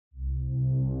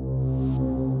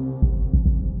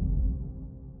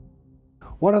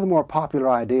One of the more popular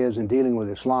ideas in dealing with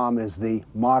Islam is the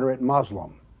moderate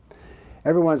Muslim.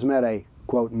 Everyone's met a,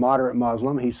 quote, moderate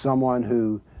Muslim. He's someone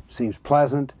who seems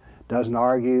pleasant, doesn't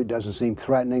argue, doesn't seem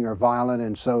threatening or violent,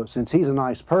 and so since he's a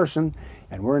nice person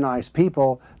and we're nice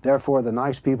people, therefore the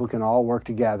nice people can all work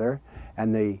together,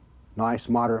 and the nice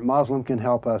moderate Muslim can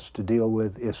help us to deal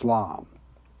with Islam.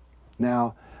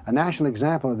 Now, a national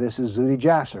example of this is Zuhdi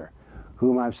Jasser,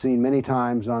 whom I've seen many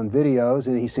times on videos,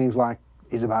 and he seems like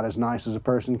he's about as nice as a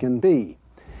person can be.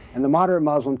 And the moderate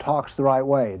Muslim talks the right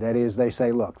way. That is, they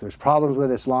say, look, there's problems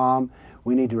with Islam,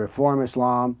 we need to reform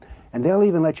Islam, and they'll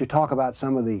even let you talk about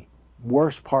some of the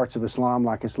worst parts of Islam,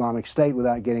 like Islamic State,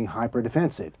 without getting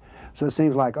hyper-defensive. So it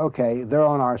seems like, okay, they're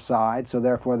on our side, so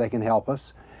therefore they can help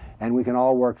us, and we can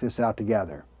all work this out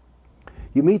together.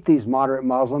 You meet these moderate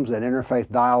Muslims at interfaith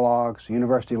dialogues,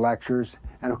 university lectures,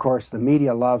 and of course the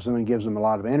media loves them and gives them a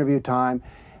lot of interview time,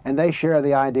 and they share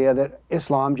the idea that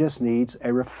Islam just needs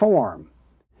a reform.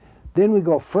 Then we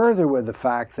go further with the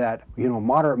fact that,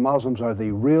 moderate Muslims are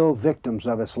the real victims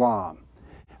of Islam.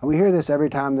 And we hear this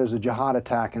every time there's a jihad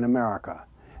attack in America.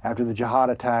 After the jihad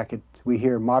attack, we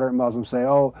hear moderate Muslims say,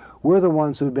 oh, we're the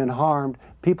ones who've been harmed,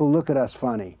 people look at us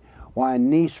funny. Why, in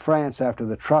Nice, France, after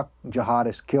the truck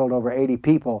jihadists killed over 80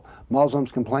 people,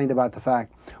 Muslims complained about the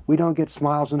fact, we don't get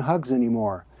smiles and hugs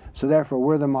anymore. So therefore,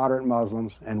 we're the moderate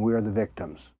Muslims and we're the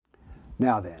victims.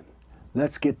 Now then,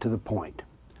 let's get to the point.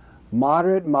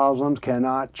 Moderate Muslims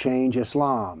cannot change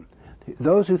Islam.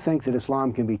 Those who think that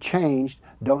Islam can be changed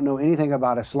don't know anything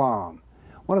about Islam.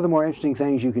 One of the more interesting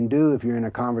things you can do if you're in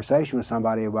a conversation with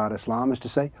somebody about Islam is to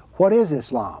say, what is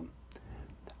Islam?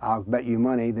 I'll bet you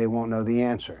money they won't know the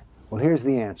answer. Well, here's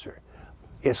the answer.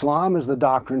 Islam is the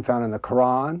doctrine found in the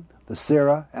Quran, the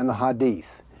Sirah, and the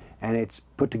Hadith, and it's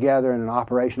put together in an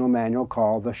operational manual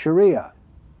called the Sharia.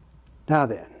 Now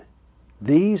then,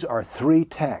 these are three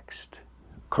texts.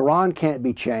 Quran can't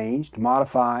be changed,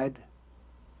 modified,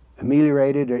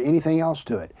 ameliorated, or anything else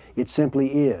to it. It simply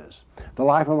is. The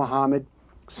life of Muhammad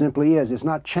simply is. It's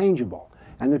not changeable.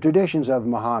 And the traditions of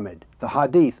Muhammad, the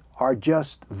Hadith, are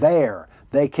just there.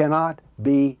 They cannot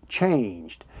be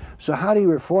changed. So how do you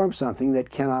reform something that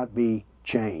cannot be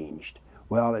changed?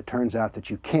 Well, it turns out that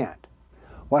you can't.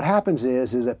 What happens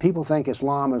is that people think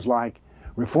Islam is like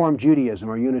Reform Judaism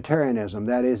or Unitarianism.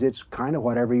 That is, it's kind of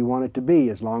whatever you want it to be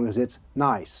as long as it's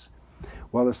nice.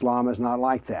 Well, Islam is not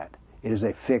like that. It is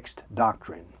a fixed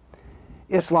doctrine.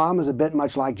 Islam is a bit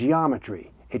much like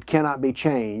geometry. It cannot be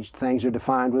changed. Things are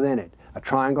defined within it. A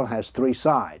triangle has three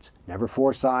sides, never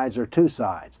four sides or two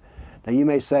sides. Now you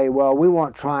may say, well, we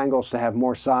want triangles to have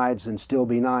more sides and still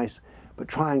be nice, but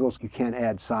triangles, you can't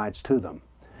add sides to them.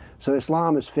 So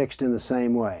Islam is fixed in the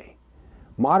same way.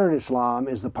 Moderate Islam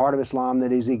is the part of Islam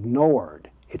that is ignored.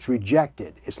 It's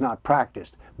rejected. It's not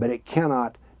practiced, but it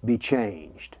cannot be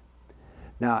changed.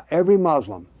 Now, every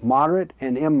Muslim, moderate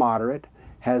and immoderate,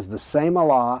 has the same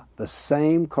Allah, the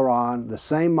same Quran, the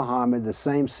same Muhammad, the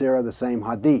same Sirah, the same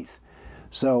Hadith.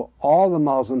 So all the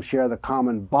Muslims share the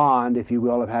common bond, if you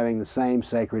will, of having the same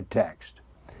sacred text.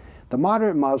 The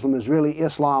moderate Muslim is really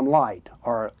Islam light,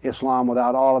 or Islam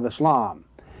without all of Islam,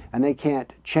 and they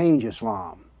can't change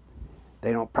Islam.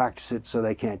 They don't practice it, so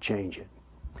they can't change it.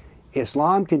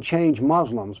 Islam can change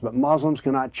Muslims, but Muslims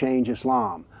cannot change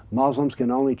Islam. Muslims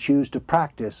can only choose to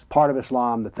practice part of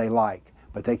Islam that they like,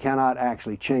 but they cannot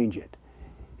actually change it.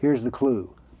 Here's the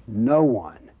clue. No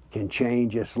one can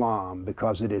change Islam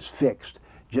because it is fixed,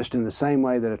 just in the same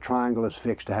way that a triangle is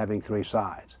fixed to having three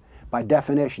sides. By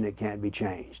definition, it can't be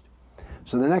changed.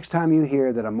 So the next time you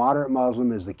hear that a moderate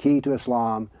Muslim is the key to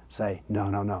Islam, say, no,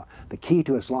 no, no. The key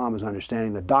to Islam is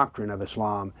understanding the doctrine of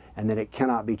Islam and that it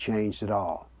cannot be changed at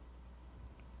all.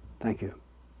 Thank you.